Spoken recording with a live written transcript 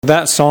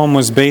That song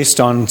was based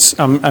on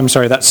Psalm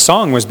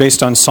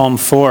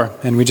 4,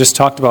 and we just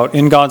talked about,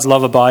 in God's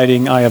love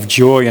abiding, I have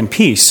joy and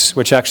peace,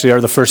 which actually are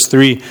the first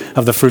three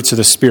of the fruits of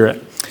the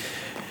Spirit.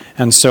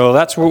 And so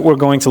that's what we're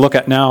going to look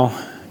at now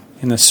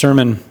in the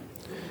sermon.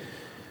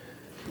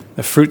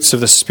 The fruits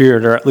of the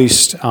Spirit, or at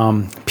least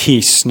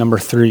peace, number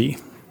 3.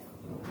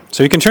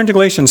 So you can turn to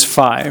Galatians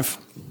 5.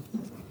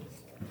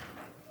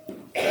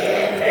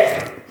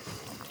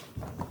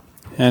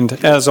 And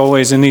as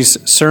always, in these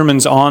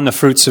sermons on the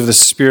fruits of the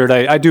Spirit,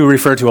 I do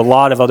refer to a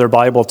lot of other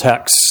Bible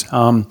texts.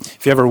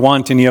 If you ever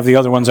want any of the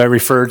other ones I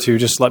refer to,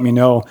 just let me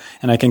know,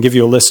 and I can give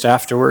you a list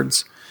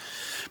afterwards.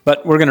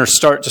 But we're going to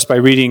start just by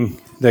reading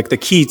the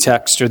key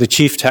text, or the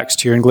chief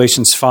text here in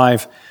Galatians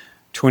 5,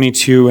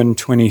 22 and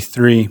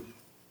 23.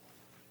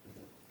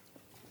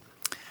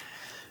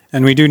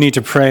 And we do need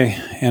to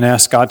pray and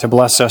ask God to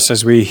bless us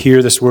as we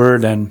hear this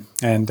word and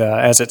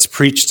as it's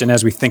preached and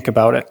as we think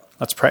about it.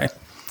 Let's pray.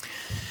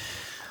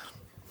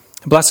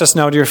 Bless us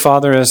now, dear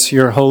Father, as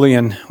your holy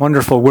and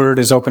wonderful word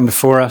is opened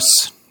before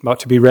us, about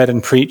to be read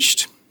and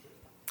preached.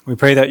 We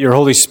pray that your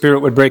Holy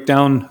Spirit would break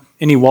down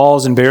any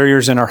walls and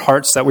barriers in our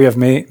hearts that we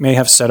may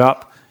have set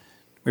up.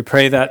 We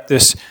pray that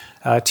this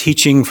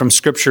teaching from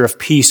Scripture of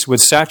peace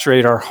would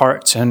saturate our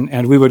hearts,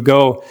 and we would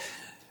go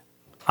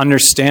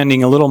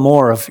understanding a little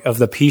more of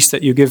the peace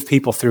that you give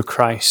people through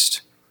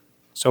Christ.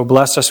 So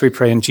bless us, we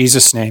pray, in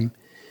Jesus' name.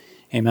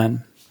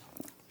 Amen.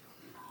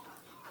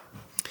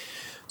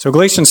 So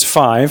Galatians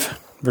 5,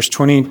 verse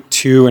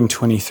 22 and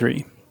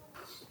 23.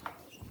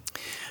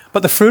 But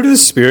the fruit of the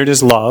Spirit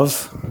is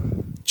love,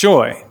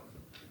 joy,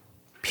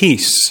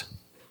 peace,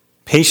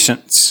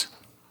 patience,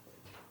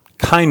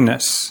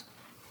 kindness,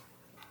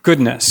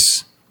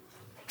 goodness,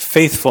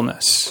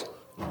 faithfulness,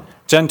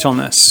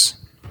 gentleness,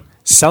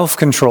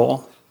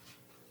 self-control.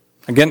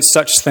 Against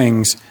such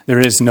things there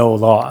is no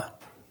law.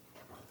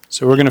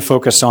 So we're going to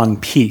focus on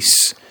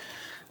peace,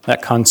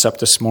 that concept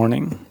this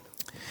morning.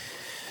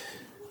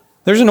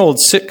 There's an old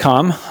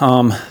sitcom,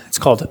 it's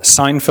called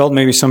Seinfeld,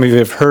 maybe some of you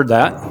have heard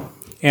that,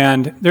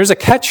 and there's a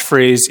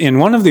catchphrase in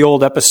one of the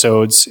old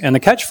episodes, and the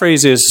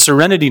catchphrase is,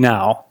 "Serenity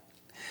now."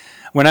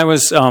 When I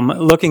was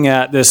looking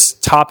at this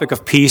topic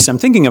of peace, I'm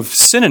thinking of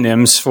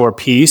synonyms for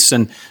peace,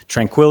 and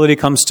tranquility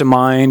comes to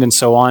mind, and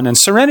so on, and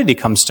serenity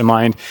comes to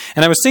mind.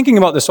 And I was thinking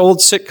about this old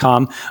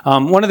sitcom.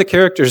 One of the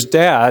characters'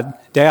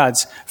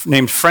 dads,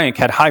 named Frank,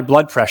 had high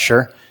blood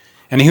pressure,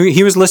 and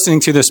he was listening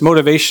to this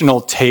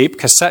motivational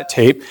cassette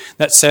tape,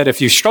 that said,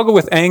 if you struggle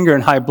with anger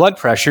and high blood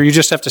pressure, you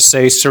just have to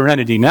say,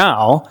 "Serenity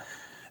now,"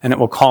 and it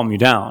will calm you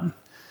down.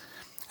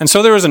 And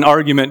so there was an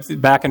argument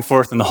back and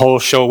forth in the whole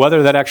show,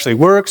 whether that actually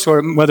works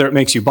or whether it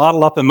makes you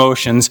bottle up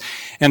emotions.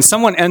 And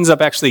someone ends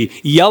up actually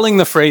yelling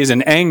the phrase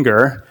in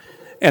anger,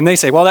 and they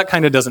say, well, that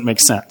kind of doesn't make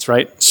sense,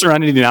 right?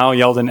 Serenity now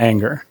yelled in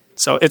anger.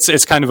 So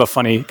it's kind of a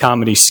funny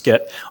comedy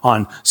skit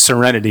on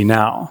serenity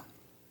now.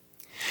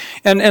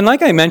 And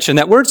like I mentioned,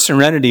 that word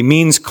serenity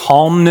means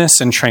calmness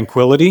and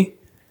tranquility.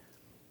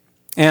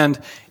 And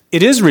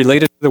it is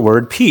related to the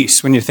word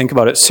peace when you think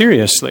about it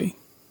seriously.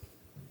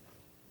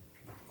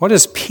 What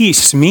does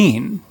peace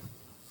mean?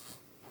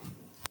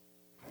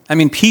 I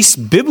mean, peace,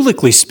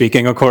 biblically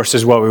speaking, of course,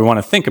 is what we want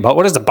to think about.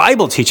 What does the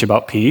Bible teach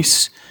about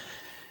peace?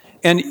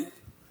 And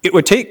it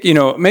would take,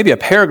 maybe a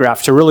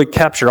paragraph to really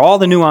capture all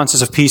the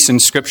nuances of peace in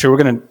Scripture.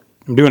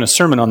 I'm doing a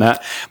sermon on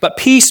that. But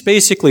peace,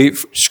 basically,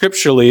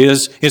 scripturally,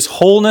 is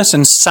wholeness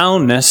and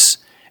soundness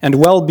and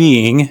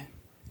well-being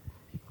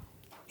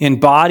in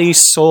body,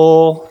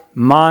 soul,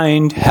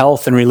 mind,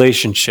 health, and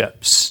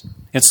relationships.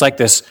 It's like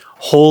this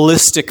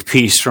holistic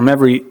peace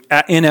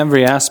in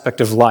every aspect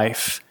of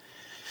life.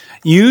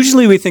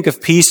 Usually we think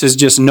of peace as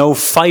just no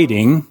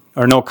fighting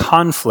or no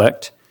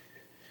conflict,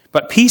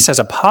 but peace has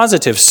a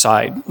positive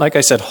side. Like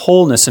I said,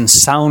 wholeness and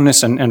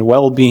soundness and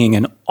well-being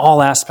in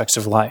all aspects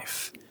of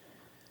life.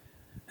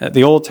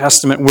 The Old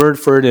Testament word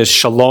for it is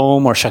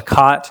shalom or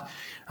shakat.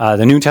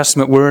 The New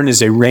Testament word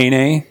is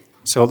eirene.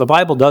 So the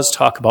Bible does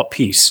talk about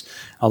peace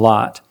a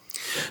lot.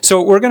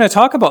 So we're going to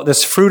talk about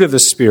this fruit of the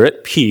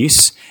Spirit,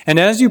 peace. And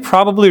as you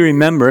probably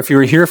remember, if you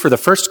were here for the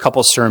first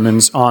couple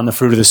sermons on the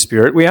fruit of the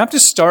Spirit, we have to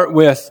start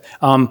with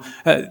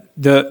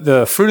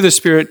the fruit of the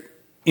Spirit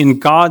in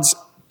God's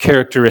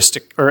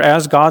characteristic, or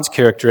as God's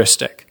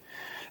characteristic.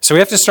 So we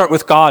have to start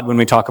with God when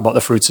we talk about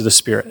the fruits of the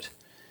Spirit.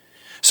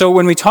 So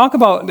when we talk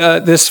about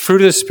this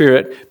fruit of the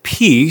Spirit,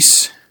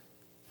 peace,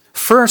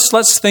 first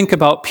let's think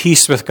about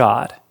peace with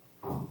God.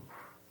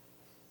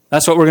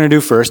 That's what we're going to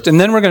do first.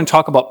 And then we're going to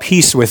talk about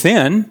peace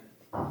within.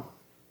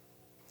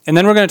 And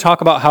then we're going to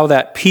talk about how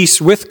that peace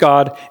with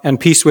God and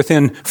peace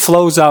within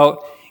flows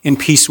out in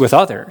peace with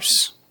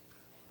others.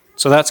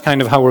 So that's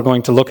kind of how we're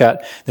going to look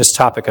at this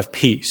topic of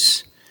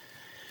peace.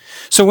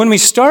 So when we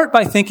start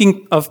by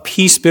thinking of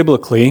peace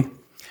biblically,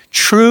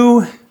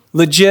 true,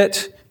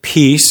 legit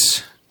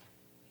peace,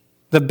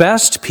 the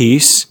best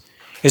peace,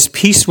 is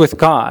peace with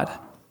God,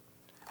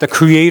 the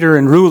creator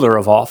and ruler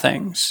of all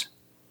things.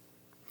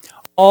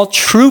 All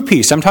true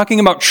peace, I'm talking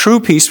about true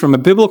peace from a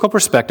biblical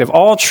perspective,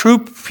 all true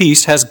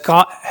peace has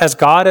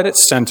God at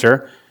its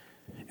center,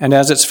 and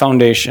as its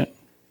foundation.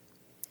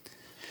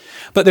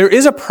 But there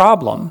is a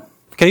problem.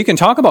 Okay, you can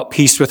talk about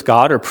peace with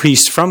God or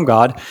peace from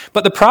God,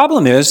 but the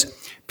problem is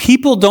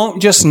people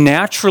don't just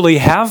naturally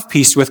have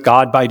peace with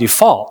God by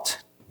default.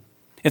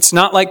 It's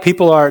not like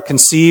people are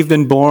conceived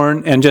and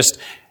born and just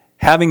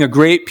having a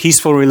great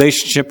peaceful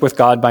relationship with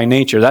God by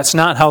nature. That's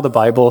not how the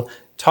Bible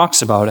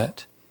talks about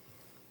it.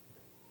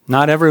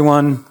 Not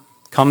everyone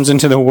comes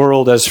into the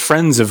world as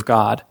friends of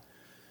God.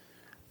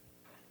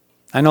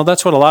 I know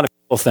that's what a lot of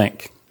people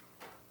think,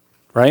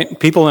 right?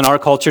 People in our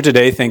culture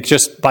today think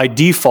just by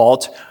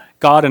default,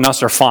 God and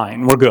us are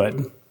fine. We're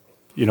good.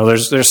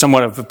 There's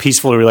somewhat of a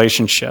peaceful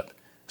relationship.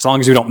 As long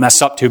as we don't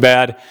mess up too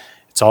bad,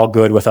 it's all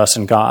good with us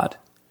and God.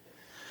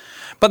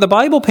 But the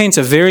Bible paints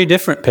a very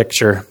different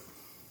picture,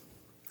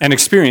 and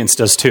experience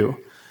does too.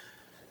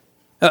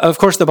 Of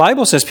course, the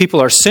Bible says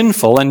people are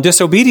sinful and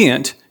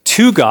disobedient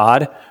to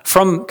God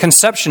from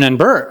conception and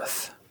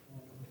birth.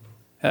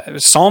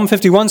 Psalm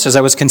 51 says,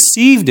 I was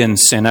conceived in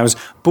sin, I was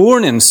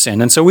born in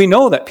sin. And so we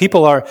know that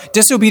people are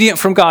disobedient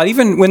from God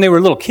even when they were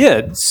little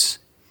kids.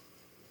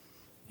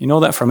 You know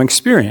that from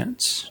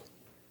experience.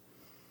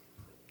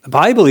 The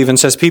Bible even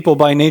says people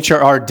by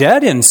nature are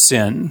dead in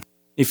sin,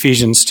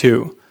 Ephesians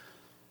 2.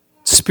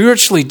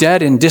 Spiritually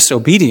dead in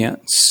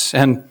disobedience.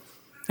 And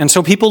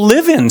so people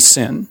live in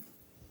sin.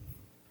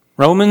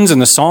 Romans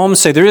and the Psalms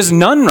say there is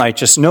none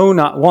righteous, no,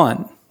 not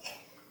one.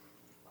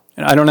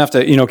 And I don't have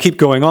to, keep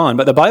going on,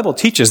 but the Bible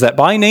teaches that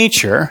by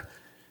nature,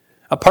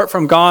 apart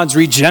from God's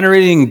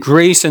regenerating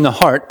grace in the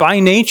heart,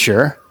 by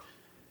nature,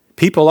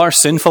 people are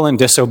sinful and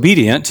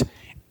disobedient,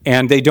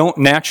 and they don't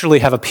naturally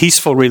have a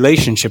peaceful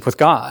relationship with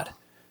God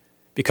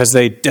because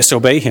they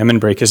disobey Him and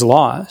break His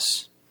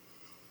laws.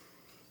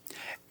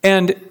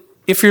 And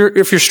if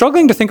you're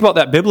struggling to think about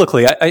that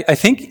biblically, I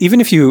think even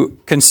if you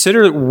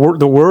consider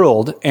the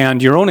world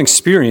and your own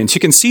experience,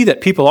 you can see that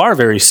people are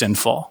very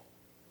sinful.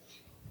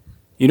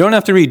 You don't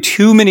have to read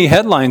too many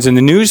headlines in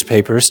the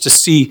newspapers to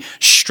see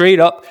straight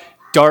up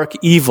dark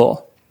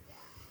evil.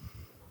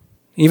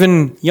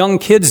 Even young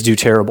kids do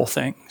terrible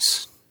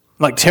things,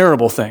 like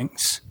terrible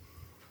things.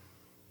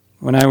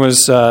 When I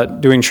was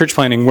doing church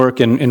planting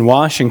work in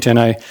Washington,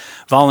 I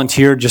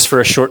volunteered just for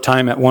a short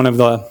time at one of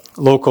the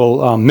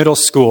local middle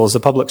schools,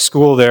 the public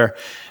school there,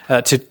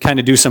 to kind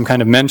of do some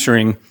kind of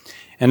mentoring.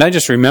 And I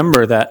just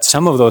remember that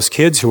some of those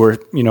kids who were,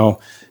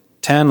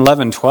 10,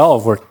 11,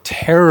 12 were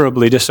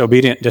terribly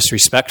disobedient,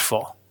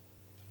 disrespectful.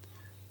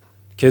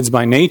 Kids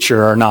by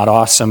nature are not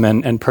awesome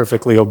and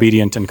perfectly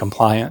obedient and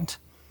compliant.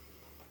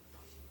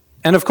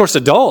 And of course,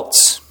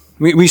 adults.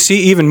 We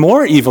see even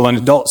more evil in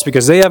adults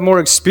because they have more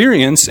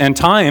experience and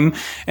time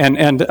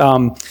and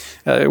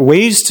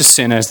ways to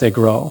sin as they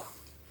grow.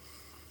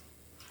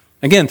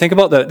 Again, think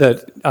about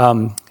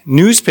the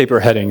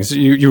newspaper headings.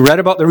 You read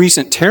about the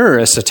recent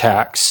terrorist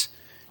attacks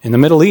in the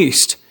Middle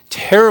East.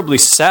 Terribly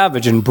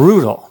savage and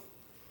brutal.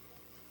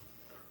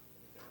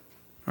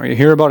 Or you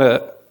hear about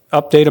an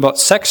update about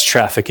sex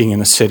trafficking in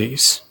the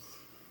cities.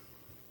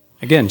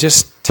 Again,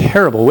 just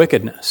terrible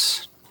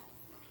wickedness.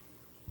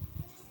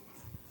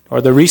 Or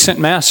the recent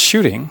mass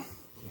shooting,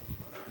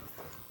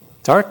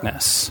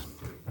 darkness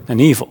and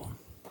evil.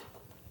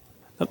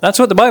 That's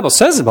what the Bible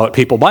says about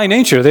people. By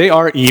nature, they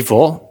are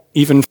evil,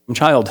 even from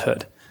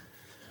childhood.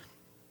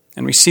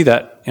 And we see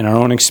that in our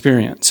own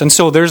experience. And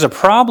so there's a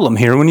problem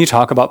here when you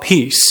talk about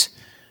peace.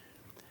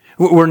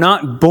 People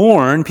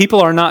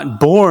are not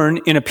born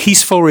in a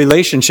peaceful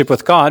relationship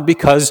with God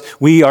because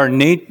we are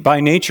by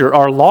nature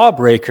are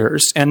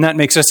lawbreakers, and that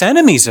makes us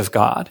enemies of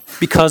God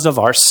because of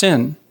our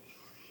sin.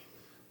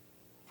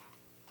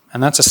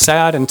 And that's a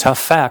sad and tough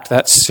fact,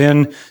 that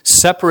sin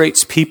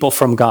separates people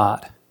from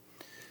God.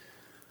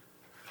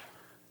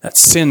 That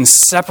sin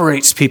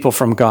separates people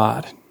from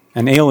God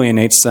and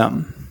alienates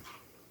them.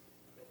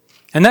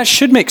 And that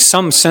should make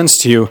some sense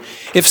to you.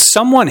 If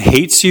someone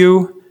hates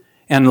you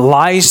and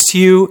lies to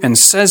you and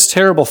says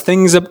terrible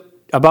things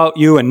about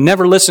you and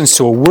never listens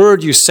to a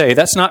word you say,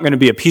 that's not going to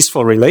be a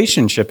peaceful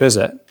relationship, is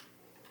it?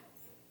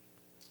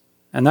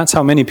 And that's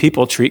how many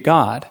people treat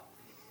God.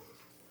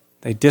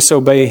 They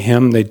disobey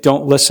Him, they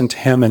don't listen to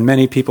Him, and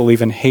many people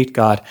even hate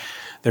God.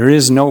 There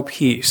is no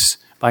peace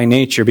by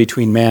nature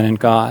between man and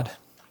God.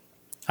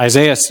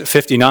 Isaiah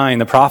 59,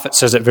 the prophet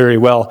says it very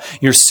well.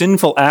 Your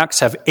sinful acts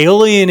have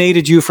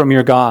alienated you from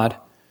your God.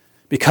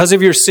 Because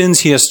of your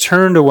sins, He has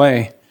turned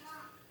away.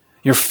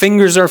 Your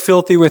fingers are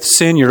filthy with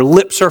sin, your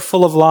lips are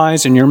full of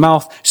lies, and your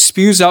mouth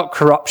spews out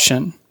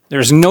corruption. There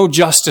is no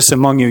justice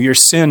among you. Your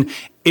sin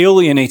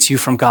alienates you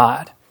from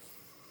God.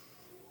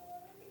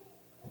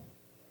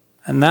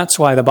 And that's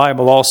why the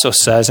Bible also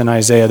says in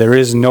Isaiah, there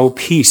is no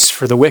peace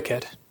for the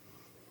wicked.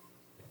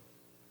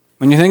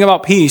 When you think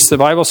about peace, the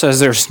Bible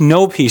says there's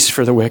no peace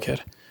for the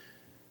wicked.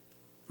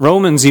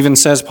 Romans even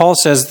says, Paul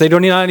says, they do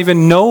not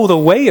even know the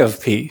way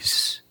of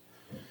peace.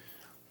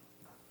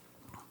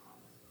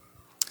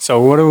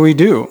 So what do we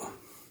do?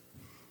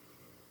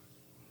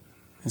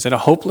 Is it a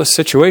hopeless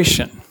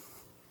situation?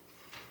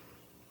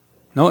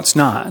 No, it's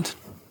not.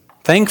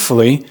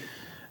 Thankfully,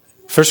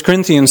 1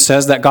 Corinthians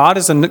says that God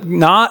is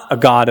not a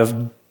God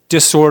of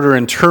disorder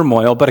and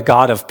turmoil, but a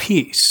God of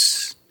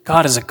peace.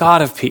 God is a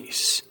God of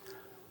peace.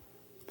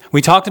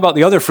 We talked about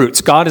the other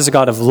fruits. God is a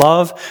God of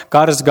love.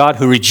 God is a God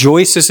who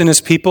rejoices in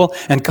his people.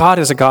 And God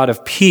is a God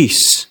of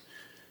peace.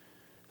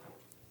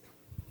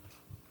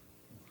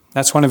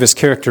 That's one of his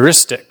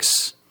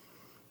characteristics,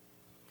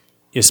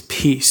 is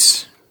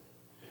peace.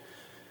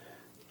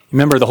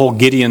 Remember the whole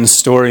Gideon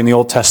story in the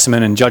Old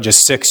Testament in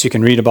Judges 6. You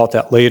can read about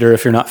that later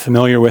if you're not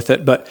familiar with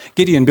it. But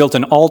Gideon built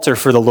an altar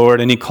for the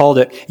Lord, and he called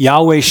it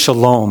Yahweh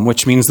Shalom,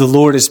 which means the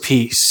Lord is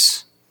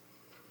peace.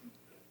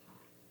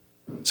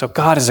 So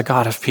God is a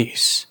God of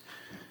peace.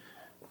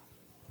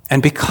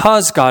 And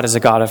because God is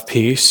a God of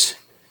peace,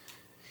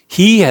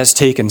 he has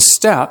taken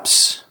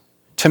steps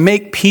to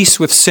make peace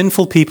with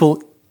sinful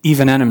people,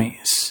 even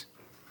enemies.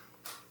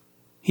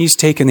 He's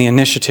taken the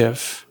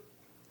initiative.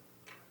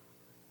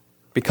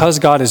 Because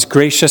God is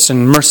gracious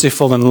and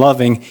merciful and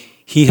loving,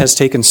 he has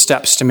taken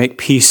steps to make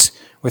peace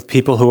with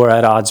people who are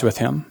at odds with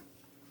him.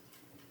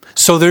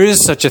 So there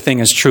is such a thing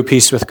as true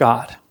peace with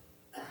God.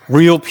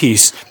 Real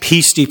peace,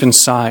 peace deep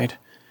inside.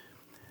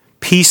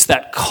 Peace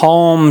that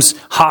calms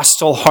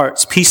hostile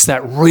hearts, peace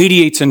that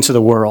radiates into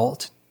the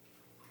world.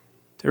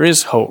 There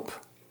is hope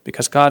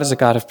because God is a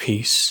God of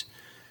peace.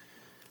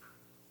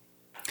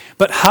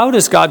 But how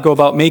does God go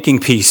about making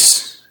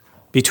peace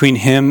between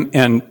him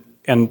and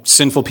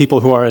sinful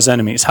people who are his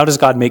enemies? How does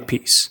God make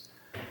peace?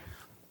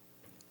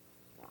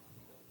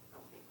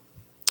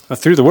 Well,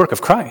 through the work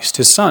of Christ,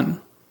 his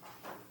Son.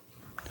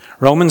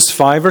 Romans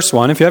 5, verse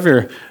 1. If you have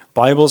your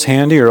Bibles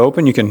handy or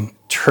open, you can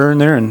turn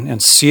there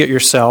and see it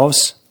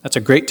yourselves. That's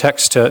a great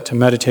text to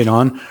meditate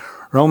on.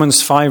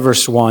 Romans 5,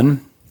 verse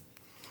 1.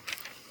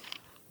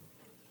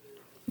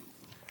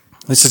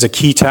 This is a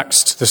key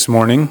text this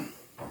morning.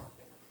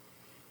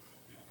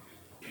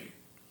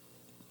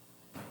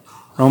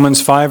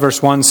 Romans 5,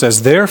 verse 1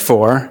 says,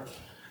 "Therefore,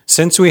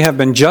 since we have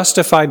been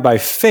justified by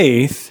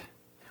faith,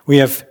 we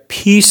have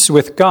peace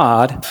with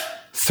God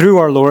through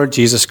our Lord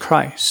Jesus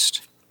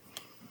Christ."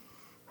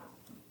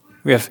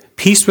 We have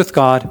peace with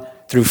God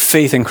through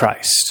faith in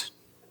Christ.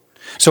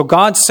 So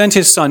God sent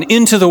his Son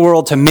into the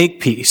world to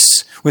make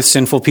peace with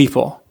sinful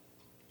people.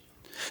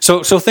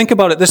 So think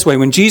about it this way.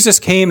 When Jesus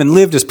came and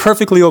lived his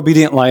perfectly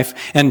obedient life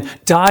and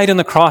died on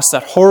the cross,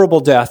 that horrible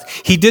death,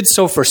 he did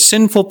so for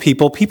sinful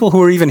people, people who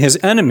were even his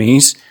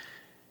enemies.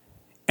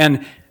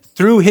 And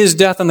through his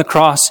death on the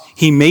cross,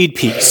 he made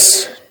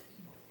peace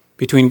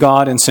between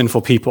God and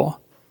sinful people.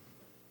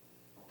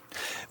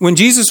 When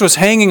Jesus was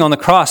hanging on the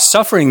cross,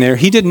 suffering there,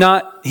 he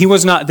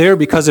was not there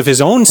because of his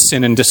own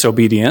sin and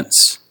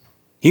disobedience.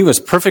 He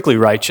was perfectly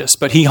righteous,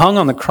 but he hung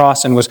on the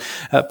cross and was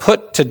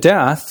put to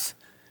death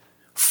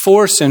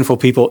for sinful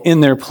people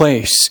in their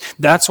place.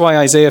 That's why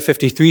Isaiah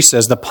 53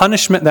 says, the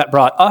punishment that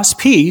brought us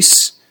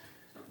peace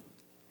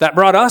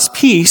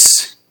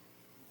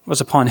was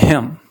upon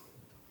him.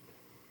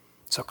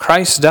 So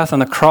Christ's death on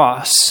the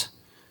cross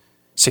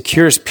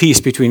secures peace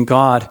between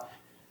God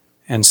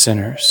and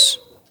sinners.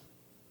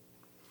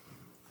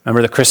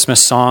 Remember the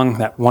Christmas song,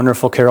 that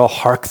wonderful carol,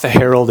 "Hark the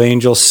Herald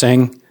Angels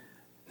Sing"?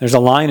 There's a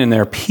line in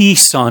there,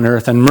 "Peace on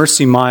earth and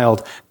mercy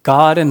mild,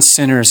 God and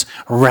sinners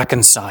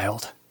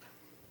reconciled,"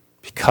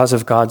 because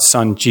of God's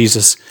Son,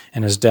 Jesus,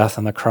 and his death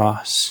on the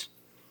cross.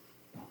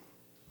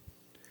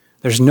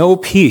 There's no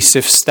peace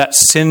if that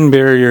sin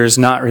barrier is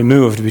not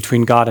removed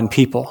between God and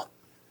people.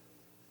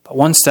 But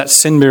once that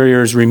sin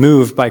barrier is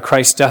removed by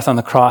Christ's death on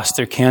the cross,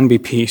 there can be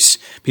peace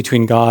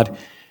between God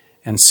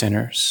and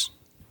sinners.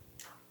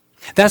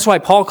 That's why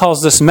Paul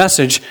calls this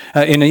message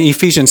in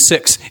Ephesians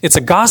 6, it's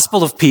a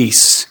gospel of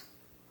peace.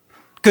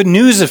 Good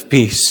news of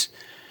peace.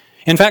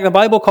 In fact, the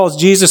Bible calls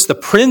Jesus the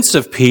Prince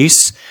of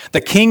Peace,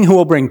 the King who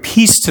will bring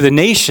peace to the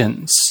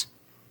nations.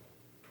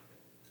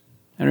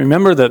 And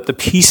remember the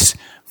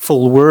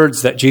peaceful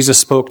words that Jesus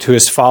spoke to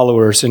his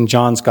followers in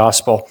John's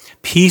Gospel.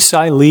 "Peace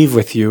I leave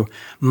with you,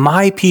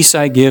 my peace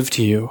I give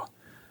to you.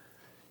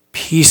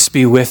 Peace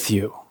be with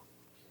you."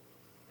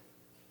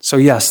 So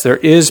yes, there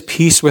is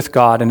peace with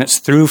God, and it's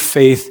through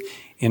faith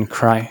in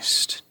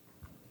Christ.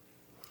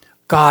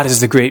 God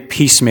is the great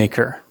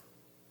peacemaker.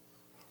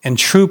 And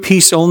true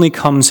peace only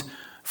comes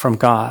from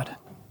God.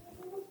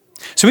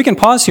 So we can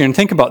pause here and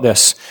think about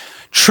this.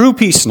 True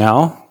peace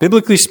now,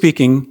 biblically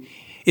speaking,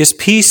 is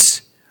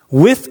peace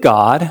with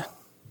God,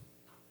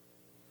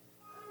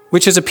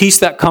 which is a peace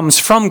that comes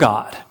from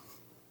God.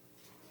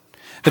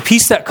 The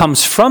peace that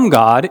comes from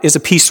God is a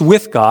peace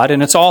with God,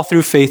 and it's all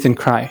through faith in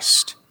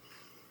Christ.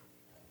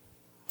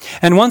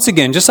 And once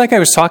again, just like I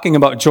was talking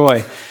about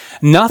joy,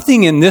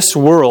 nothing in this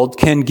world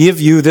can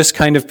give you this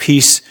kind of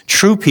peace,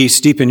 true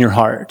peace deep in your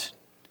heart.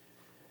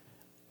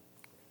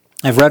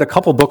 I've read a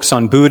couple books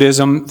on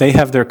Buddhism. They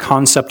have their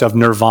concept of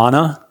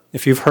nirvana,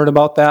 if you've heard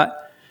about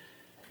that.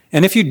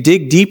 And if you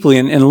dig deeply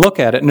and look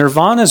at it,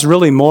 nirvana is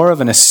really more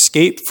of an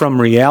escape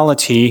from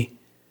reality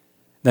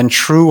than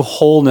true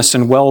wholeness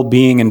and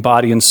well-being in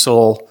body and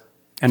soul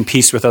and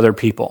peace with other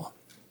people.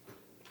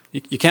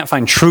 You can't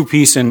find true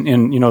peace in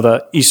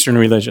the Eastern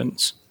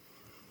religions.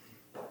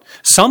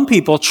 Some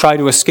people try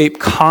to escape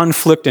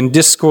conflict and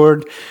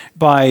discord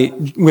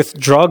with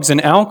drugs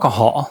and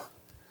alcohol.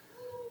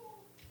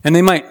 And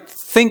they might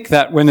think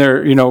that when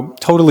they're,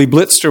 totally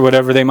blitzed or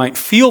whatever, they might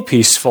feel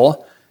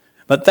peaceful,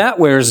 but that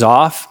wears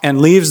off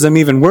and leaves them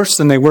even worse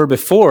than they were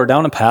before,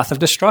 down a path of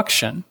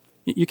destruction.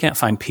 You can't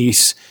find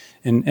peace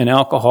in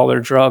alcohol or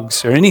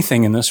drugs or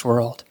anything in this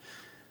world.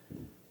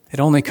 It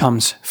only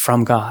comes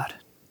from God.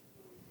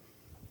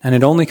 And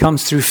it only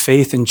comes through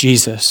faith in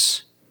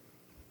Jesus.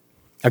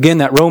 Again,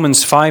 that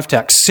Romans 5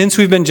 text, since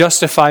we've been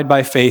justified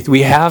by faith,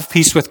 we have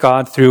peace with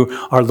God through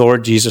our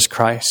Lord Jesus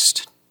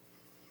Christ.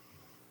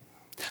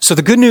 So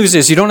the good news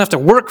is you don't have to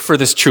work for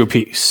this true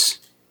peace.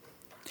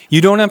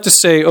 You don't have to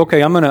say,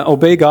 okay, I'm going to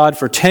obey God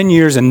for 10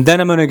 years and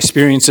then I'm going to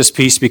experience this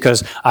peace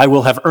because I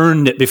will have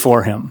earned it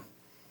before him.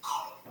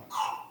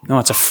 No,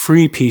 it's a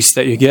free peace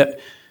that you get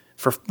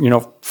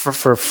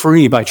for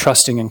free by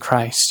trusting in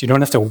Christ. You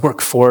don't have to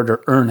work for it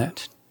or earn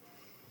it.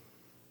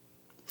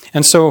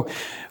 And so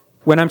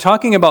when I'm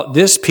talking about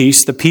this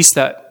peace, the peace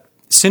that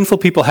sinful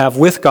people have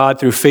with God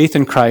through faith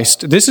in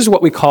Christ, this is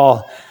what we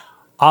call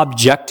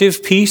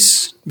objective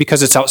peace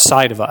because it's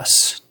outside of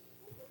us.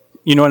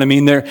 You know what I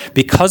mean?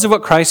 Because of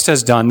what Christ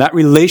has done, that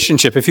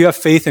relationship, if you have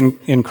faith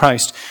in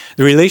Christ,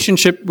 the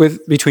relationship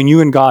between you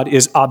and God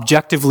is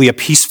objectively a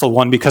peaceful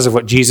one because of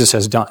what Jesus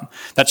has done.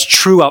 That's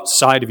true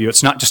outside of you.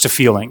 It's not just a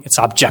feeling. It's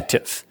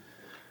objective.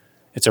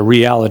 It's a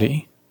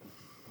reality.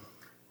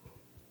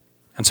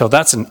 And so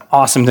that's an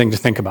awesome thing to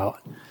think about.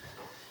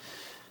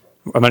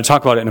 I'm going to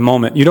talk about it in a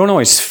moment. You don't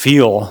always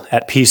feel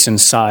at peace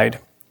inside.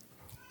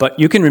 But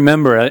you can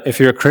remember, if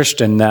you're a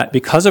Christian, that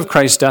because of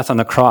Christ's death on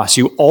the cross,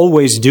 you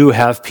always do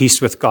have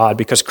peace with God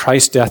because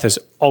Christ's death is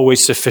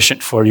always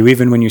sufficient for you,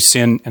 even when you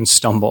sin and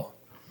stumble.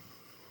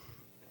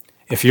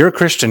 If you're a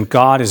Christian,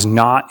 God is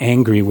not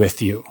angry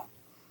with you.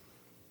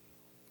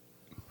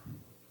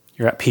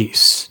 You're at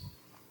peace.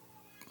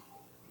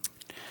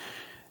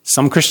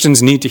 Some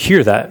Christians need to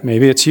hear that.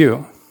 Maybe it's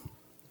you.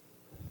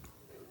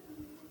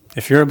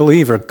 If you're a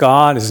believer,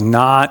 God is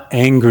not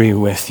angry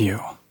with you.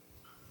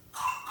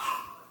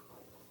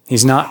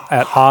 He's not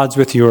at odds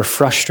with you or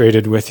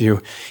frustrated with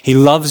you. He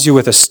loves you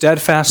with a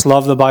steadfast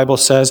love, the Bible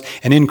says,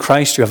 and in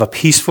Christ you have a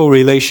peaceful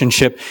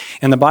relationship.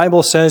 And the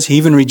Bible says he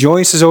even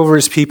rejoices over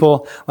his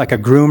people like a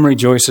groom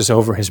rejoices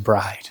over his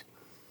bride.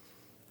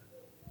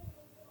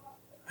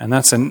 And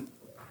that's an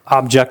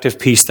objective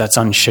peace that's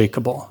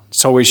unshakable.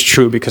 It's always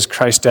true because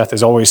Christ's death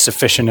is always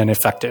sufficient and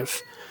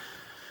effective.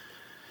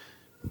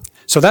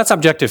 So that's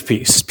objective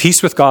peace,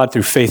 peace with God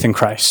through faith in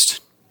Christ.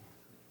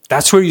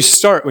 That's where you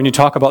start when you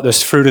talk about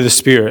this fruit of the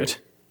Spirit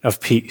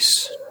of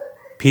peace.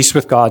 Peace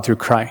with God through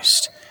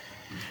Christ.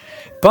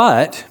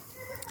 But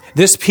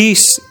this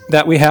peace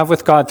that we have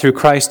with God through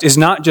Christ is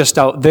not just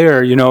out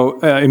there,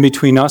 in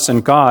between us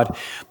and God,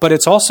 but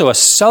it's also a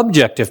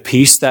subjective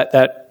peace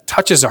that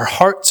touches our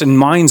hearts and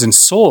minds and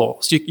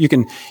souls. You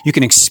can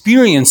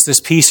experience this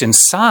peace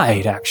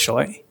inside,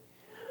 actually.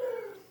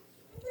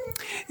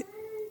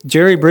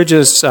 Jerry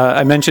Bridges,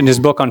 I mentioned his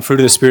book on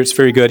fruit of the Spirit. It's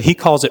very good. He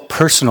calls it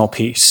personal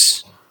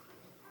peace.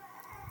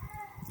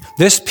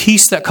 This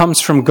peace that comes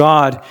from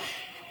God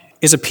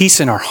is a peace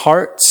in our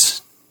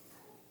hearts.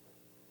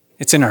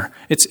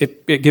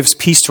 It gives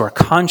peace to our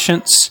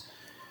conscience,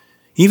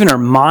 even our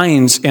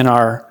minds and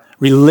our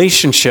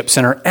relationships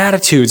and our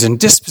attitudes and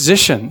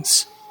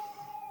dispositions.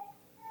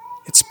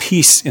 It's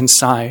peace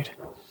inside.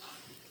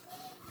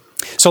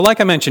 So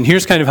like I mentioned,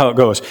 here's kind of how it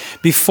goes.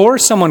 Before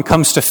someone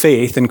comes to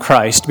faith in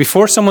Christ,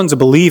 before someone's a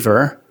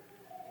believer,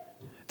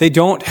 they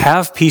don't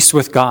have peace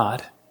with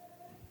God.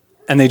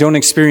 And they don't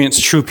experience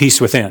true peace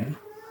within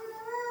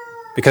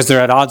because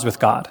they're at odds with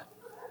God.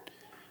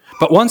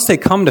 But once they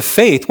come to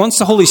faith, once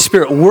the Holy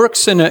Spirit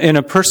works in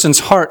a person's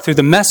heart through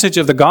the message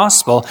of the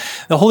gospel,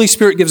 the Holy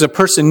Spirit gives a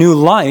person new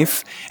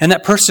life, and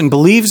that person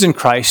believes in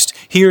Christ.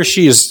 He or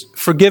she is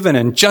forgiven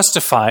and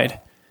justified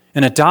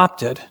and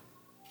adopted.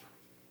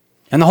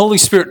 And the Holy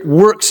Spirit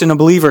works in a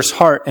believer's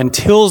heart and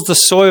tills the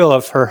soil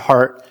of her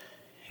heart,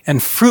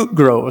 and fruit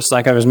grows,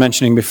 like I was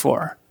mentioning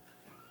before,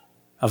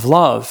 of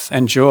love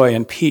and joy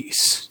and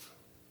peace.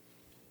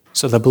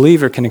 So the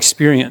believer can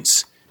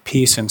experience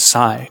peace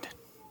inside.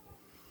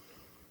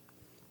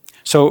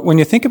 So when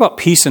you think about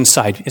peace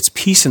inside, it's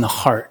peace in the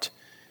heart.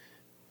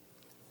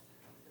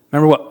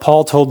 Remember what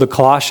Paul told the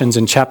Colossians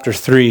in chapter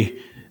 3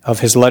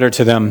 of his letter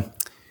to them.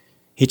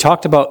 He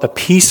talked about the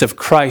peace of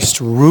Christ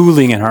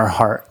ruling in our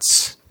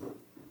hearts.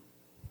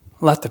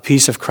 Let the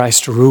peace of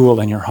Christ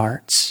rule in your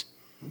hearts.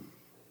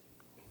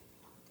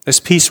 This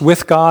peace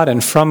with God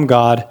and from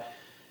God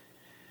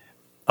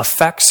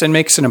affects and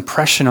makes an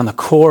impression on the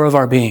core of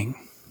our being.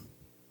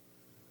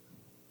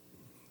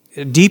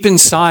 Deep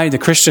inside, the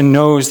Christian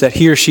knows that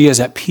he or she is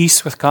at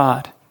peace with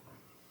God.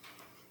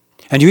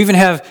 And you even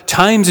have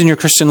times in your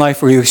Christian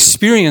life where you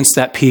experience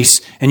that peace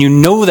and you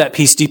know that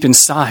peace deep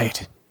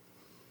inside.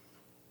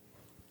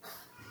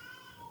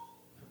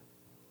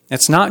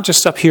 It's not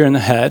just up here in the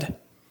head,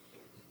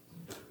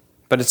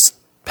 but it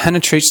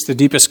penetrates the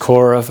deepest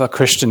core of a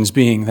Christian's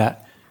being,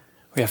 that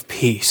we have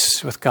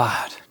peace with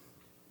God.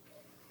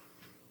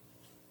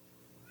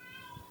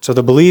 So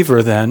the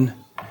believer then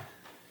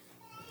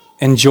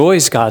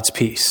enjoys God's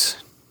peace.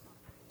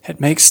 It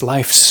makes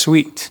life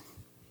sweet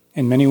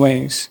in many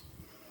ways.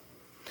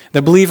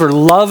 The believer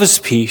loves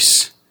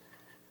peace.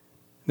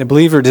 The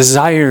believer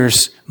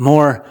desires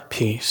more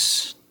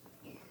peace.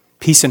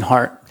 Peace in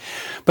heart.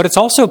 But it's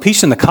also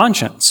peace in the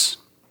conscience.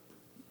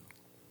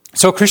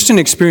 So a Christian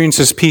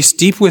experiences peace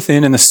deep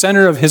within in the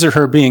center of his or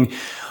her being,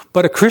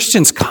 but a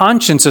Christian's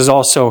conscience is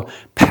also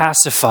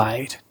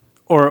pacified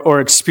or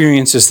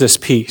experiences this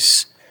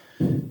peace.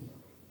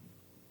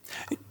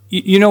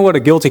 You know what a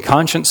guilty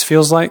conscience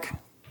feels like?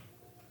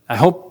 I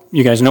hope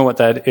you guys know what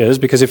that is,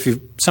 because if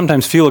you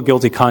sometimes feel a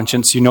guilty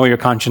conscience, you know your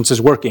conscience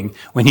is working.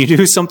 When you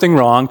do something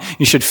wrong,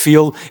 you should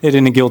feel it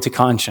in a guilty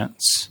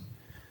conscience.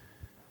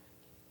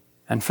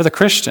 And for the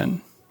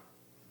Christian,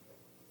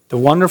 the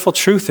wonderful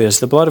truth is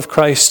the blood of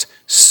Christ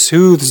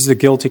soothes the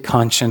guilty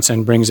conscience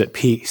and brings it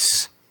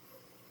peace.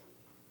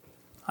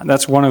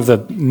 That's one of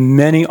the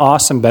many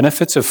awesome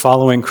benefits of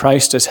following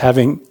Christ, is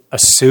having a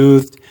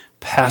soothed,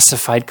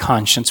 pacified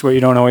conscience where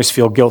you don't always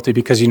feel guilty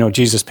because you know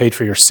Jesus paid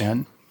for your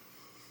sin.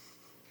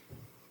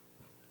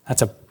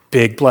 That's a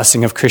big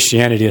blessing of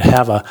Christianity, to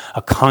have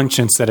a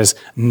conscience that is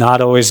not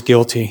always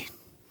guilty.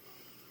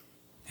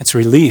 It's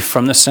relief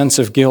from the sense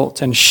of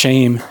guilt and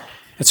shame.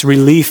 It's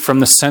relief from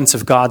the sense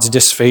of God's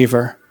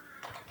disfavor.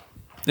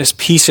 This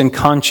peace in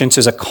conscience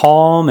is a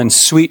calm and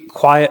sweet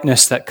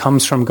quietness that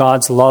comes from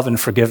God's love and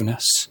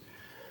forgiveness.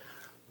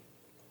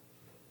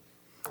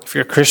 If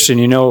you're a Christian,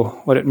 you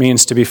know what it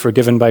means to be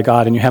forgiven by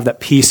God, and you have that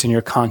peace in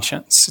your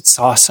conscience. It's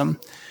awesome.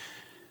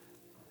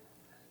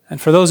 And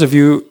for those of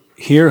you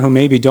here who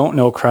maybe don't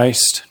know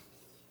Christ,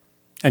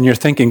 and you're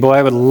thinking, boy,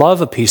 I would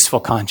love a peaceful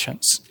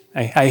conscience.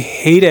 I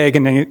hate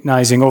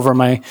agonizing over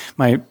my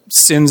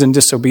sins and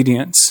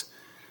disobedience.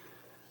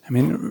 I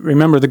mean,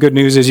 remember, the good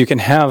news is you can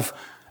have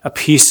a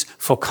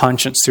peaceful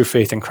conscience through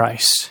faith in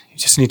Christ. You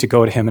just need to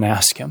go to him and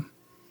ask him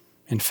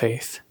in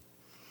faith.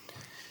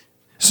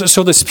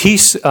 So this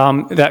peace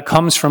that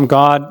comes from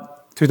God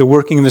through the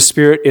working of the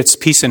Spirit, it's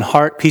peace in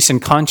heart, peace in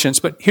conscience.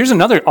 But here's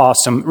another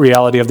awesome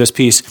reality of this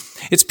peace.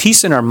 It's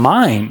peace in our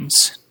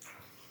minds.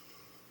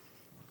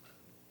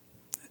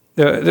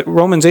 The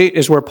Romans 8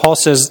 is where Paul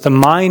says the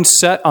mind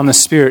set on the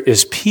Spirit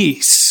is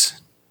peace.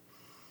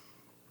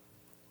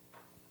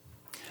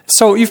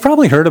 So you've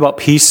probably heard about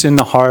peace in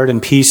the heart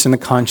and peace in the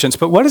conscience,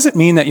 but what does it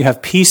mean that you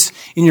have peace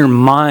in your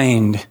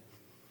mind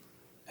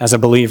as a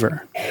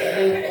believer?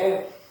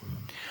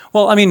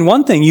 Well, I mean,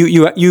 one thing,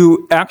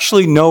 you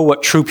actually know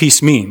what true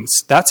peace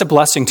means. That's a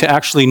blessing, to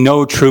actually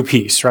know true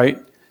peace, right?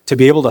 To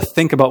be able to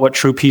think about what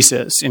true peace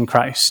is in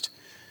Christ.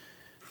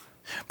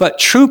 But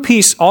true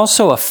peace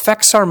also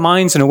affects our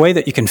minds in a way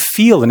that you can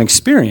feel and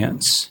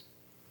experience.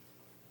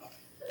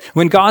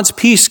 When God's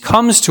peace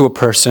comes to a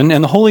person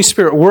and the Holy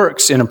Spirit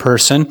works in a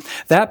person,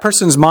 that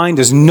person's mind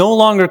is no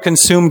longer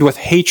consumed with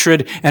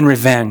hatred and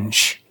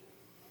revenge.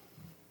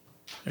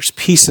 There's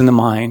peace in the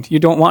mind. You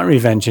don't want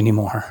revenge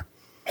anymore.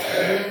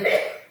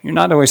 You're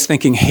not always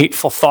thinking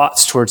hateful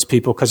thoughts towards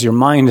people because your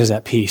mind is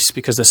at peace,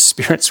 because the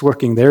Spirit's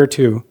working there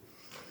too.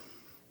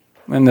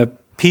 When the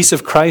peace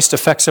of Christ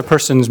affects a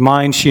person's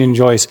mind, she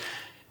enjoys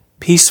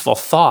peaceful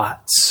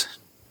thoughts.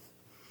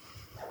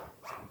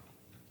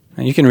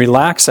 And you can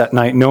relax at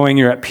night knowing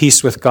you're at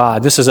peace with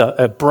God. This is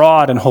a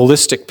broad and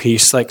holistic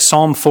peace. Like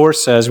Psalm 4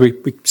 says, we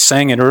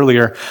sang it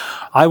earlier,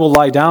 I will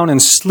lie down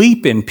and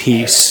sleep in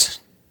peace.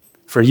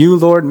 For you,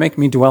 Lord, make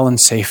me dwell in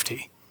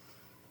safety.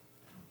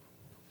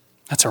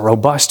 That's a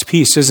robust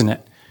peace, isn't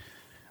it?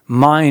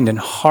 Mind and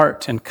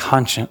heart and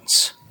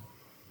conscience.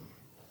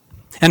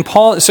 And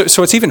Paul, so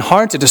it's even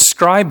hard to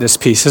describe this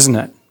peace, isn't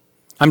it?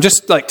 I'm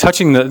just like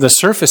touching the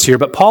surface here,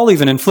 but Paul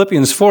even in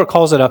Philippians 4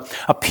 calls it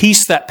a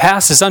peace that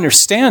passes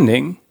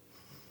understanding.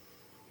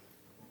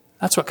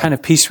 That's what kind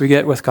of peace we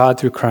get with God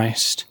through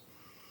Christ.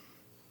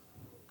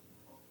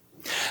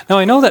 Now,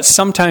 I know that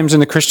sometimes in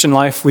the Christian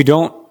life we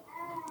don't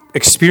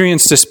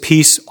experience this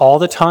peace all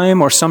the time,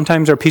 or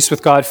sometimes our peace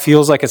with God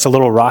feels like it's a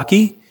little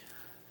rocky.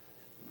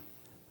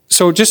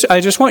 So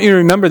I just want you to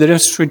remember the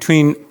difference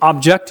between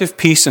objective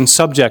peace and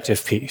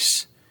subjective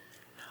peace.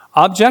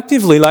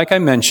 Objectively, like I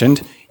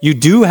mentioned, you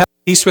do have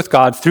peace with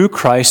God through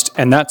Christ,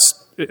 and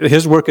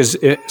his work is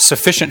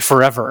sufficient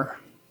forever.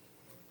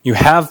 You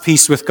have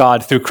peace with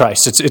God through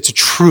Christ. It's a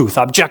truth,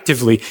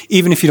 objectively,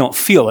 even if you don't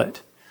feel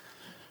it.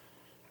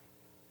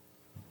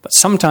 But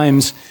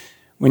sometimes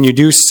when you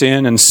do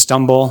sin and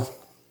stumble,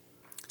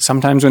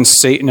 sometimes when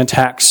Satan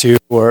attacks you,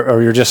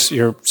 or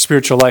your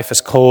spiritual life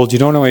is cold, you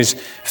don't always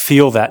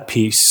feel that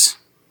peace.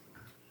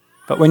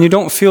 But when you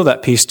don't feel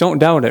that peace, don't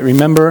doubt it.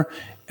 Remember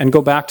and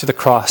go back to the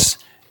cross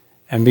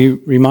and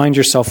remind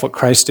yourself what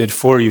Christ did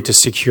for you to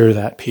secure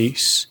that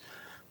peace.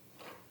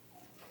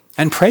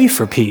 And pray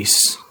for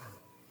peace.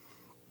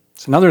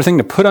 It's another thing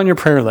to put on your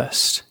prayer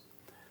list.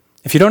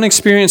 If you don't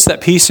experience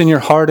that peace in your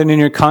heart and in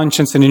your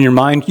conscience and in your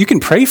mind, you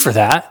can pray for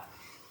that.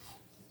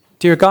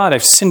 Dear God,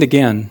 I've sinned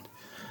again.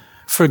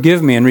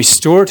 Forgive me and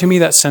restore to me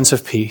that sense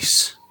of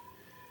peace.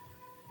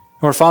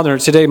 Or Father,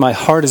 today my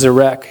heart is a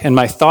wreck and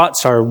my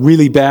thoughts are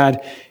really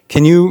bad.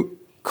 Can you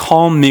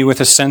calm me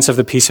with a sense of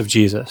the peace of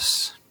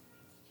Jesus.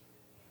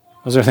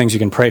 Those are things you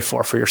can pray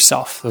for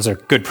yourself. Those are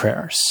good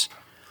prayers.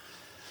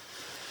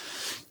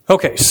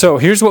 Okay, so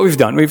here's what we've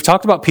done. We've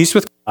talked about peace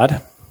with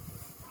God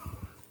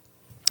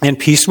and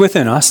peace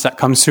within us that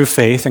comes through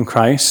faith in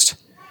Christ.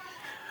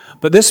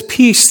 But this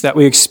peace that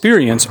we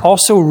experience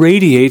also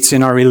radiates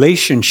in our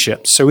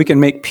relationships, so we can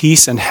make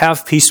peace and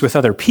have peace with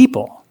other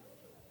people.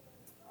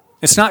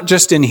 It's not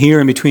just in here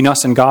and between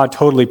us and God,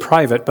 totally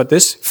private, but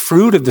this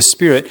fruit of the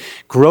Spirit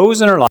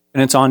grows in our life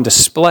and it's on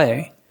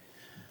display.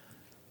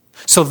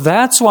 So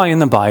that's why in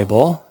the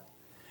Bible,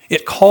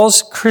 it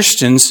calls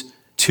Christians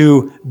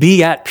to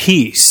be at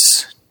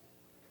peace.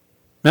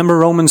 Remember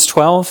Romans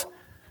 12?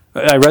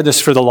 I read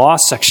this for the law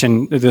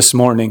section this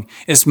morning.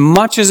 As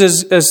much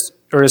as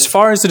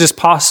far as it is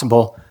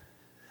possible,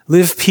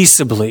 live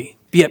peaceably,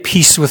 be at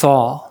peace with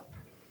all.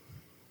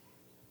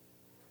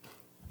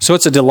 So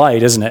it's a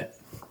delight, isn't it?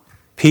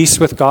 Peace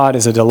with God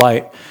is a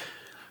delight.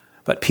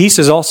 But peace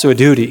is also a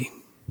duty.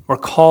 We're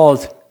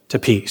called to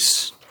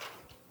peace.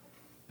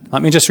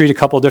 Let me just read a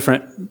couple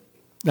different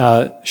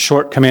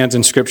short commands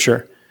in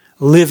Scripture.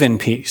 Live in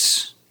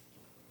peace.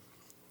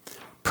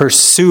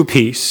 Pursue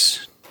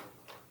peace.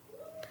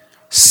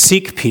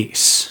 Seek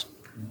peace.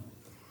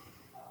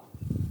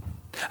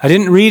 I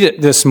didn't read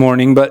it this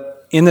morning,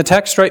 but in the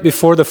text right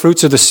before the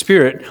fruits of the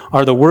Spirit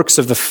are the works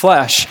of the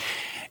flesh.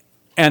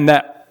 And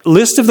that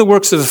list of the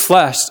works of the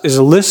flesh is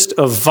a list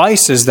of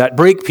vices that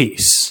break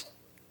peace.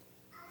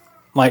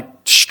 Like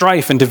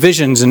strife and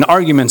divisions and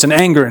arguments and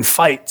anger and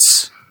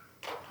fights.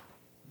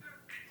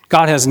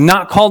 God has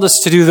not called us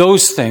to do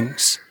those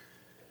things.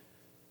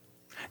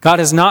 God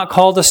has not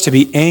called us to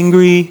be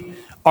angry,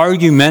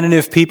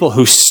 argumentative people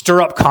who stir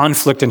up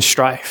conflict and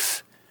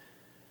strife.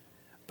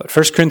 But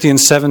 1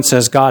 Corinthians 7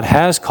 says God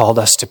has called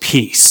us to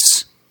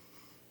peace.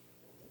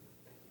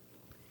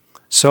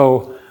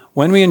 So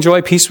when we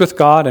enjoy peace with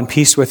God and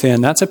peace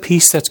within, that's a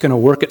peace that's going to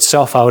work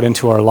itself out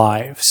into our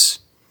lives.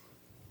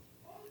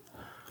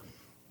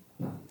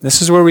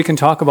 This is where we can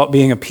talk about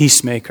being a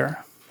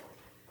peacemaker.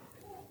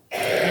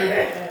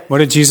 What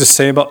did Jesus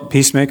say about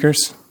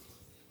peacemakers?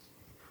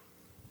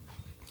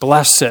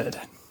 Blessed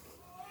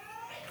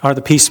are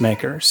the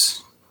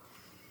peacemakers.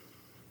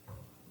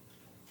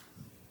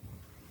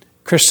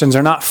 Christians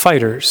are not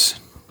fighters.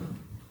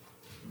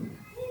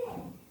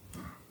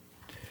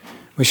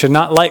 We should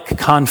not like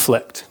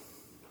conflict.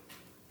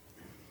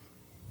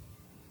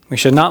 We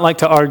should not like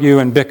to argue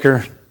and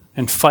bicker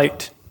and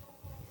fight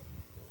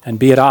and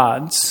be at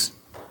odds.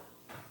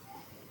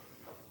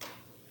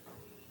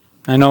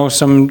 I know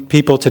some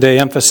people today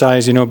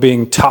emphasize,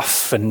 being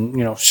tough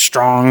and,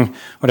 strong,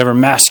 whatever,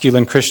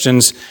 masculine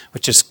Christians,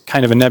 which is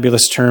kind of a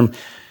nebulous term.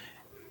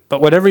 But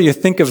whatever you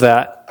think of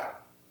that,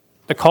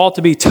 the call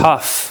to be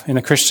tough in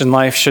a Christian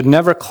life should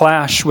never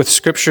clash with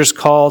Scripture's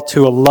call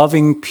to a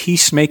loving,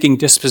 peacemaking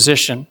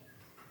disposition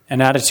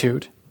and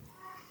attitude.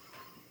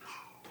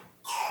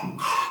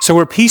 So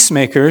we're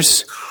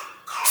peacemakers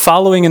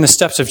following in the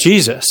steps of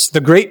Jesus,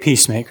 the great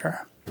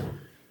peacemaker.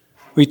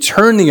 We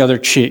turn the other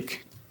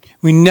cheek.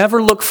 We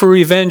never look for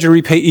revenge or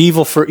repay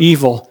evil for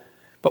evil,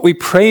 but we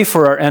pray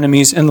for our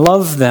enemies and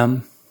love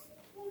them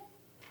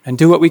and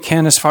do what we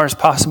can as far as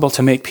possible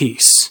to make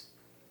peace.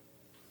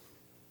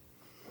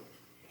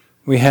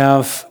 We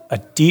have a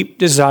deep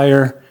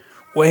desire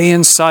way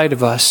inside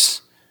of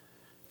us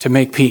to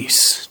make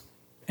peace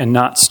and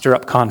not stir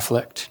up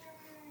conflict.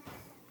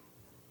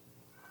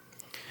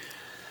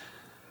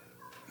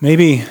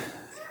 Maybe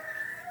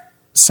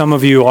some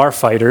of you are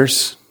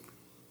fighters.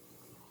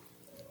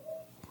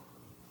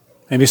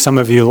 Maybe some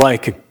of you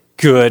like a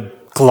good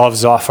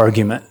gloves-off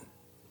argument,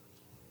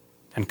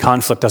 and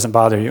conflict doesn't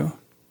bother you.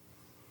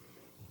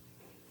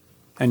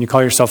 And you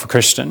call yourself a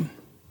Christian.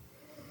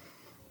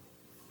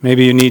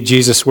 Maybe you need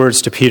Jesus'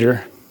 words to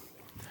Peter.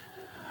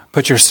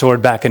 Put your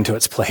sword back into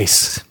its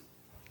place.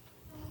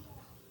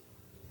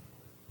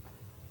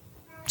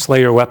 Just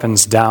lay your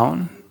weapons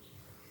down.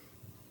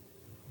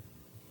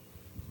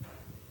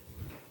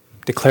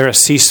 Declare a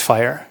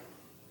ceasefire.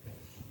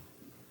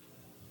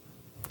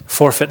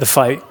 Forfeit the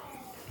fight.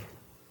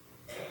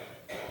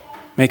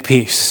 Make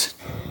peace.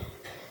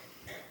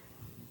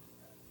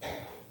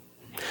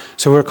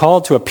 So we're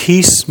called to a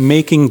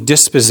peacemaking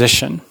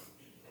disposition.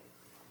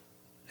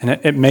 And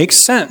it makes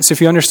sense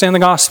if you understand the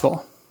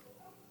gospel,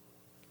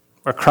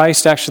 where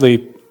Christ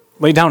actually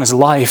laid down his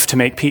life to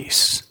make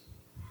peace.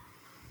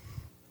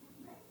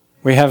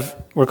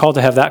 We're called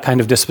to have that kind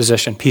of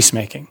disposition,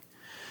 peacemaking.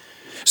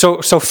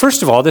 So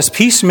first of all, this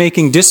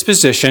peacemaking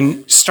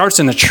disposition starts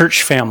in the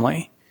church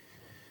family.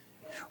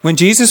 When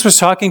Jesus was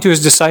talking to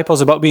his disciples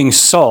about being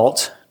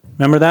salt,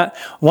 remember that?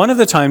 One of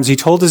the times he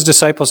told his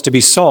disciples to be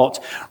salt.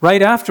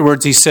 Right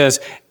afterwards he says,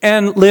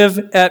 and live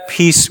at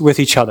peace with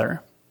each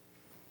other.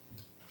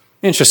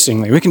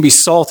 Interestingly, we can be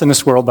salt in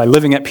this world by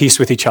living at peace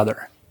with each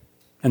other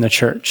in the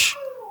church.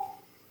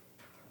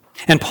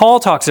 And Paul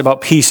talks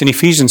about peace in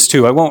Ephesians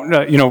 2. I won't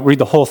read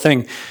the whole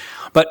thing.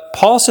 But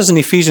Paul says in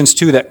Ephesians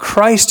 2 that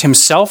Christ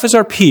himself is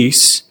our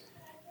peace,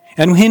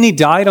 and when he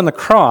died on the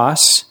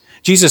cross,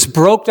 Jesus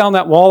broke down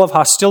that wall of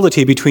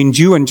hostility between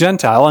Jew and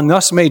Gentile and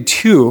thus made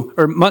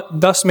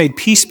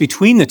peace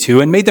between the two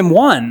and made them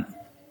one.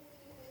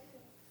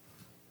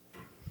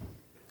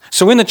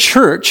 So in the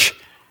church,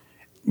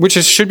 which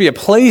should be a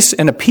place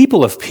and a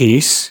people of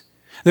peace,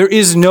 there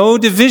is no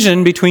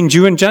division between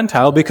Jew and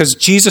Gentile because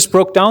Jesus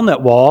broke down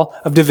that wall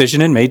of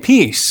division and made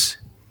peace.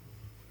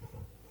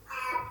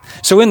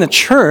 So in the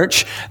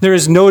church, there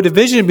is no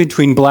division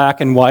between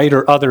black and white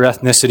or other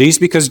ethnicities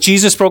because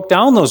Jesus broke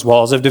down those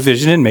walls of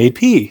division and made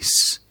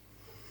peace.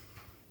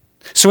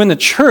 So in the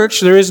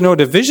church, there is no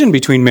division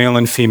between male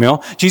and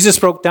female. Jesus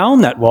broke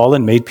down that wall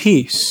and made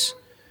peace.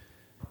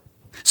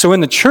 So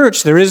in the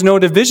church, there is no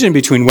division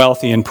between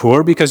wealthy and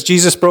poor because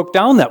Jesus broke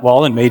down that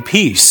wall and made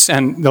peace.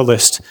 And the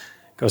list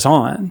goes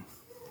on.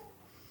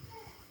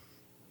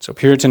 So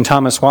Puritan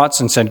Thomas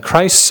Watson said,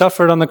 Christ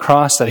suffered on the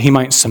cross that he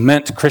might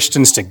cement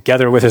Christians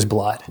together with his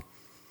blood.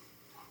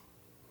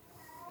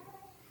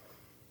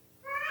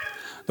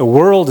 The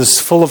world is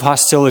full of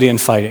hostility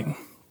and fighting,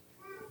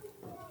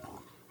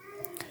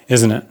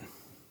 isn't it?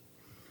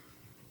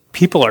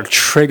 People are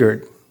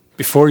triggered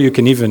before you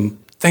can even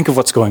think of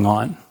what's going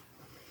on.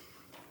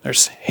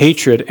 There's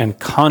hatred and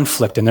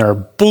conflict, and there are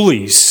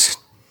bullies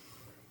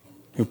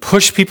who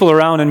push people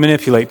around and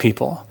manipulate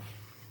people.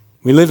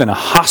 We live in a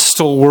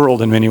hostile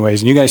world in many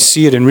ways, and you guys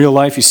see it in real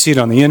life. You see it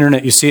on the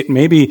internet. You see it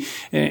maybe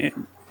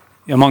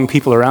among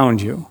people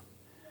around you.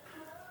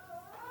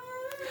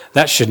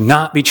 That should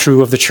not be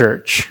true of the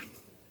church.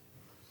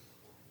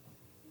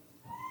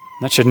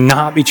 That should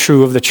not be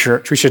true of the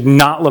church. We should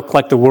not look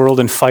like the world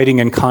in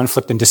fighting and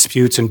conflict and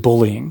disputes and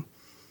bullying.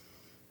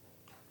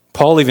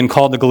 Paul even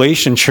called the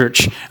Galatian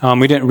church,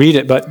 we didn't read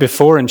it, but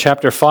before in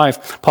chapter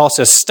 5, Paul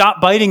says,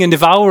 stop biting and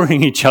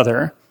devouring each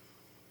other.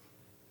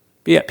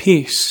 Be at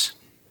peace.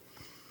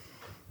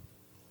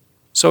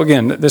 So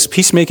again, this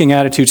peacemaking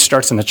attitude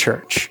starts in the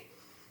church.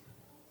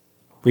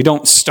 We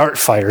don't start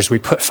fires, we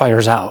put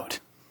fires out.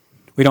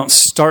 We don't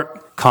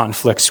start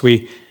conflicts,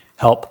 we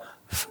help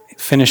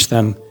finish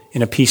them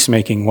in a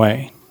peacemaking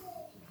way.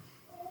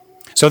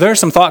 So there are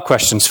some thought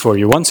questions for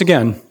you. Once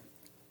again,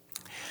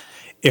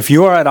 if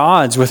you are at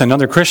odds with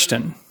another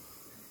Christian,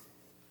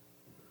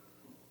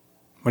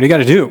 what do you got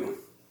to do?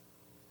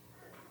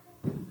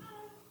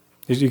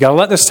 You got to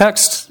let this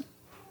text,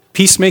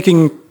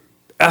 peacemaking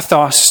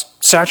ethos,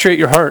 saturate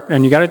your heart,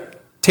 and you got to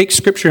take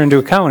Scripture into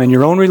account in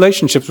your own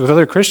relationships with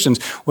other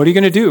Christians. What are you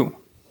going to do?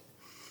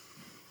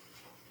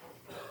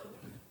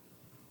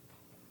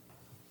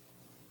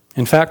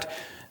 In fact,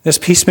 this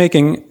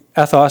peacemaking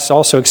ethos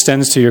also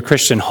extends to your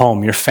Christian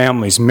home, your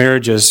families,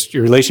 marriages,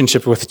 your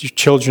relationship with your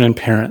children and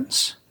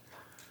parents.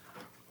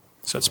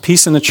 So it's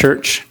peace in the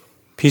church,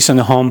 peace in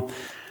the home.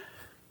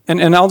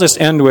 And I'll just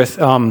end with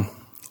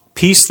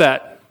peace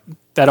that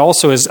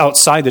also is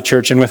outside the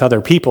church and with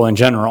other people in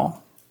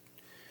general.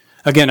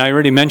 Again, I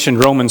already mentioned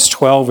Romans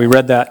 12. We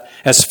read that.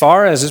 As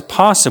far as is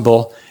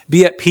possible,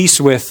 be at peace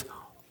with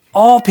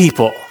all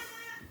people.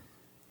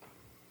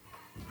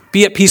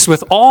 Be at peace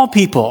with all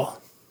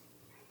people.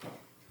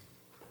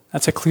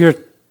 That's a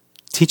clear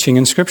teaching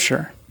in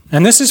Scripture.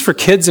 And this is for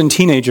kids and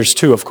teenagers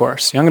too, of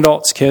course. Young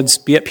adults, kids,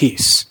 be at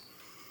peace.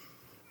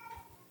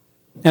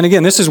 And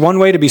again, this is one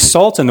way to be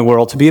salt in the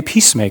world, to be a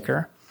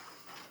peacemaker.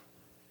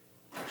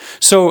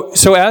 So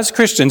as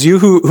Christians, you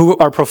who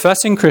are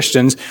professing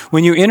Christians,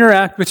 when you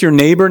interact with your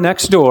neighbor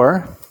next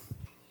door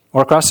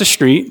or across the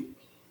street,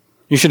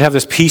 you should have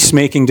this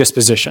peacemaking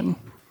disposition.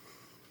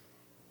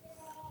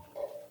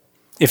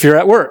 If you're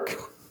at work,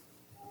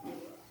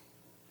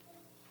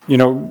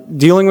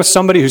 dealing with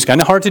somebody who's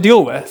kind of hard to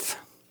deal with,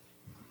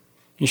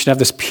 you should have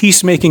this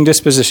peacemaking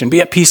disposition.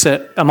 Be at peace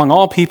among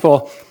all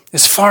people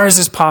as far as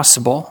is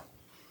possible.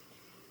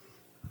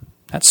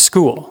 At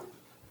school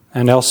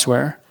and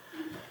elsewhere.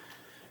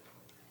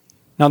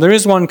 Now, there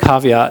is one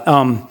caveat.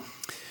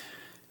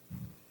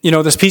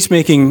 This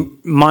peacemaking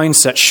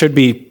mindset should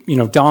be,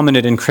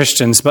 dominant in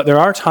Christians, but there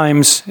are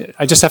times,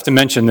 I just have to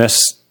mention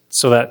this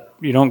so that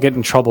you don't get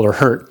in trouble or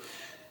hurt.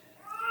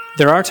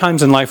 There are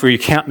times in life where you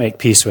can't make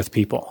peace with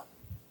people.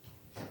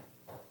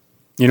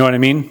 You know what I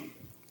mean?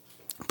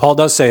 Paul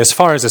does say, as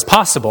far as is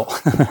possible.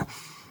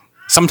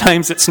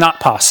 Sometimes it's not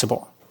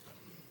possible.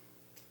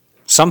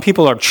 Some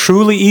people are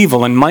truly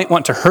evil and might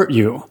want to hurt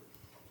you.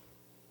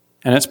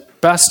 And it's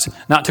best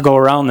not to go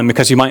around them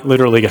because you might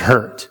literally get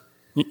hurt.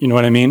 You know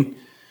what I mean?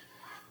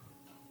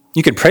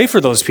 You can pray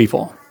for those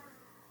people.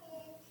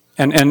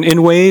 And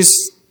in ways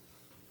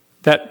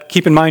that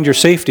keep in mind your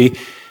safety,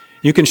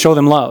 you can show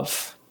them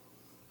love.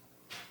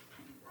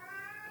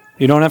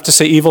 You don't have to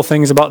say evil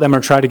things about them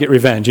or try to get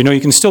revenge.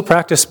 You can still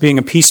practice being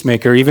a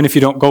peacemaker even if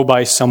you don't go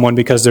by someone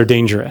because they're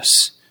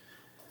dangerous.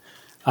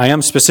 I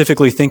am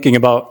specifically thinking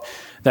about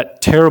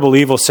that terrible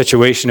evil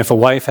situation if a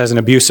wife has an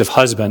abusive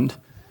husband.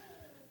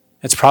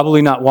 It's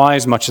probably not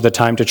wise much of the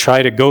time to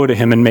try to go to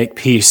him and make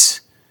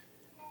peace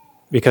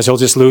because he'll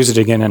just lose it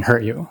again and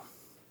hurt you.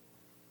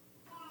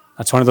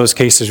 That's one of those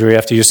cases where you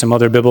have to use some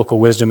other biblical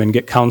wisdom and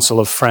get counsel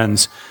of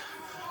friends.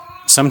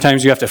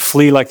 Sometimes you have to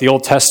flee like the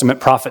Old Testament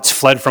prophets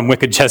fled from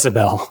wicked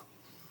Jezebel.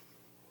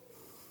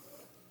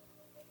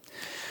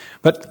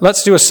 But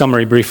let's do a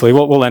summary briefly.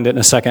 We'll end it in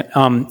a second.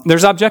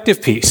 There's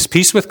objective peace,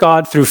 peace with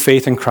God through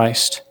faith in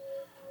Christ.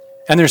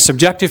 And there's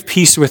subjective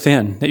peace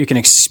within that you can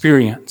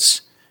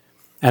experience.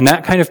 And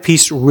that kind of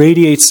peace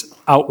radiates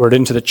outward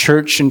into the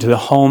church, into the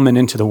home, and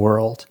into the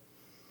world.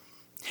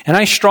 And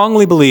I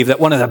strongly believe that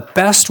one of the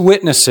best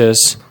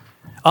witnesses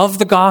of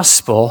the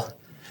gospel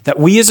that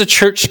we as a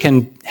church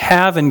can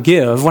have and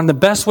give, one of the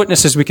best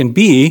witnesses we can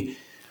be,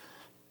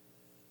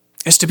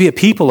 is to be a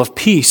people of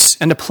peace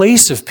and a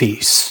place of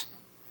peace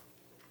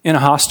in a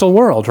hostile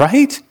world,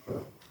 right?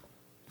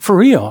 For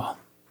real.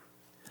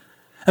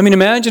 I mean,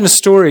 imagine a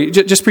story.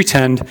 Just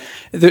pretend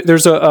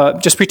there's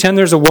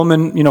a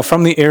woman,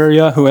 from the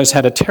area who has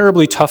had a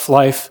terribly tough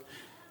life.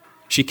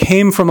 She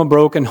came from a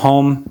broken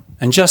home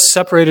and just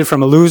separated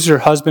from a loser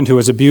husband who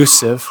was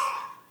abusive.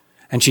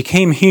 And she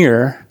came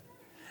here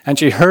and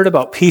she heard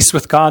about peace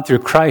with God through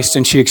Christ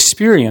and she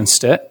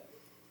experienced it.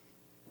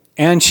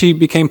 And she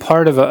became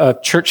part of a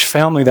church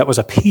family that was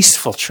a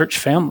peaceful church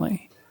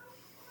family.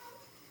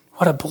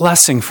 What a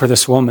blessing for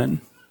this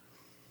woman.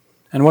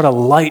 And what a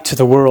light to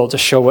the world to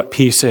show what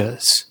peace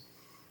is.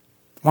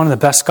 One of the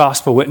best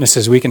gospel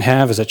witnesses we can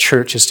have as a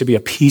church is to be a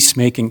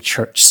peacemaking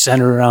church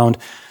centered around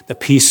the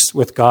peace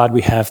with God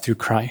we have through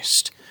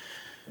Christ.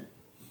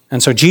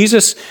 And so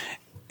Jesus'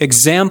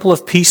 example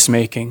of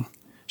peacemaking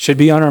should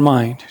be on our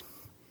mind.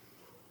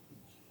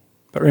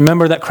 But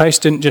remember that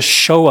Christ didn't just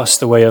show us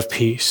the way of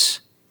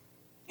peace.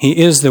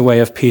 He is the way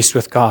of peace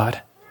with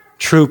God.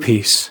 True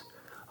peace,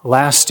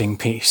 lasting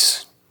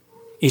peace,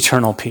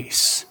 eternal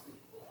peace.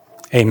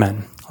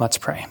 Amen. Let's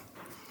pray.